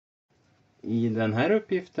I den här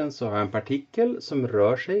uppgiften så har jag en partikel som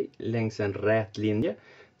rör sig längs en rät linje.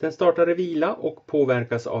 Den startar i vila och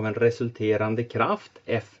påverkas av en resulterande kraft,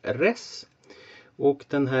 Frs. Och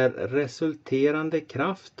den här resulterande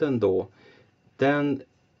kraften då, den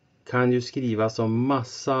kan ju skrivas som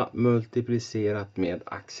massa multiplicerat med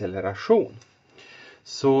acceleration.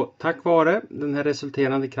 Så tack vare den här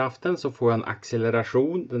resulterande kraften så får jag en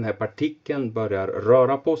acceleration. Den här partikeln börjar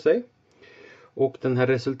röra på sig. Och den här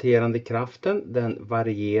resulterande kraften, den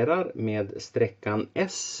varierar med sträckan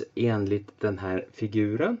S enligt den här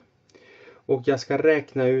figuren. Och jag ska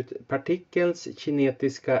räkna ut partikelns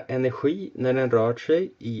kinetiska energi när den rör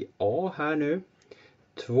sig i A här nu.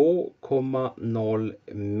 2,0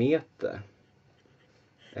 meter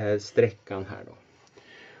är sträckan här då.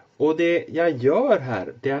 Och det jag gör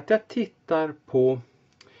här, det är att jag tittar på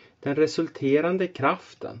den resulterande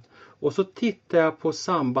kraften. Och så tittar jag på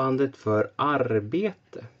sambandet för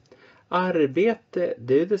arbete. Arbete,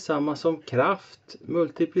 det är detsamma som kraft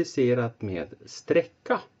multiplicerat med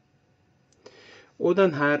sträcka. Och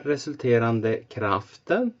den här resulterande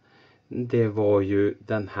kraften, det var ju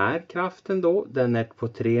den här kraften då. Den är på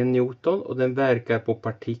 3 Newton och den verkar på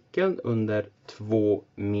partikeln under 2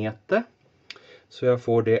 meter. Så jag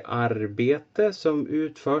får det arbete som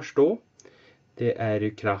utförs då. Det är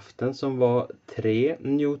ju kraften som var 3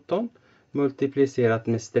 Newton multiplicerat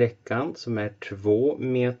med sträckan som är 2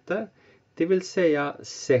 meter. Det vill säga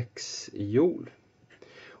 6 joule.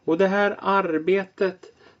 Och det här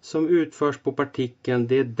arbetet som utförs på partikeln,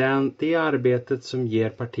 det är det arbetet som ger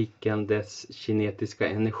partikeln dess kinetiska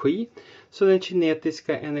energi. Så den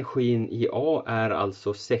kinetiska energin i A är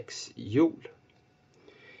alltså 6 joule.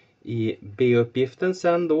 I B-uppgiften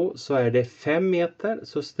sen då så är det 5 meter,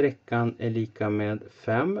 så sträckan är lika med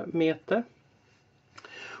 5 meter.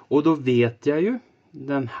 Och då vet jag ju,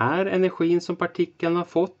 den här energin som partikeln har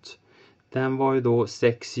fått, den var ju då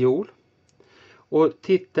 6 joule. Och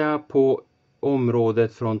tittar jag på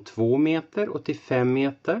området från 2 meter och till 5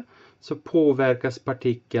 meter så påverkas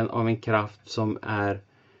partikeln av en kraft som är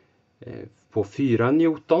på 4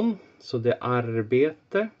 Newton. Så det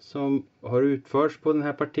arbete som har utförts på den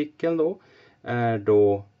här partikeln då är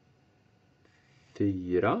då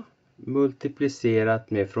 4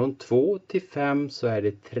 multiplicerat med från 2 till 5 så är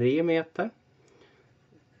det 3 meter.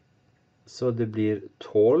 Så det blir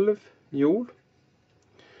 12 joule.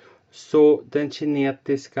 Så den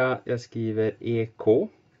kinetiska, jag skriver EK.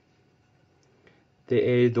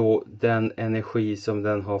 Det är ju då den energi som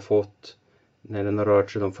den har fått när den har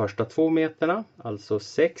rört sig de första 2 meterna. Alltså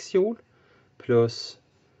 6 joule. Plus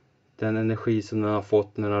den energi som den har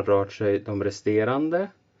fått när den har rört sig de resterande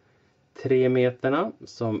 3 meterna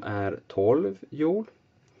som är 12 joule.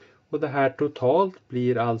 Och det här totalt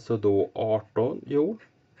blir alltså då 18 joule.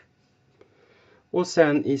 Och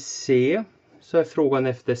sen i C så är frågan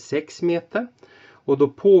efter 6 meter. Och då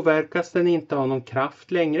påverkas den inte av någon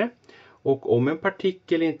kraft längre. Och om en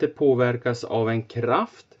partikel inte påverkas av en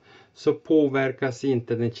kraft så påverkas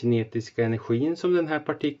inte den kinetiska energin som den här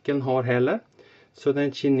partikeln har heller. Så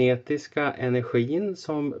den kinetiska energin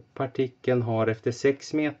som partikeln har efter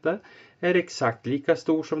 6 meter är exakt lika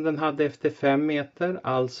stor som den hade efter 5 meter,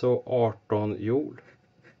 alltså 18 joule.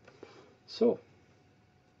 Så.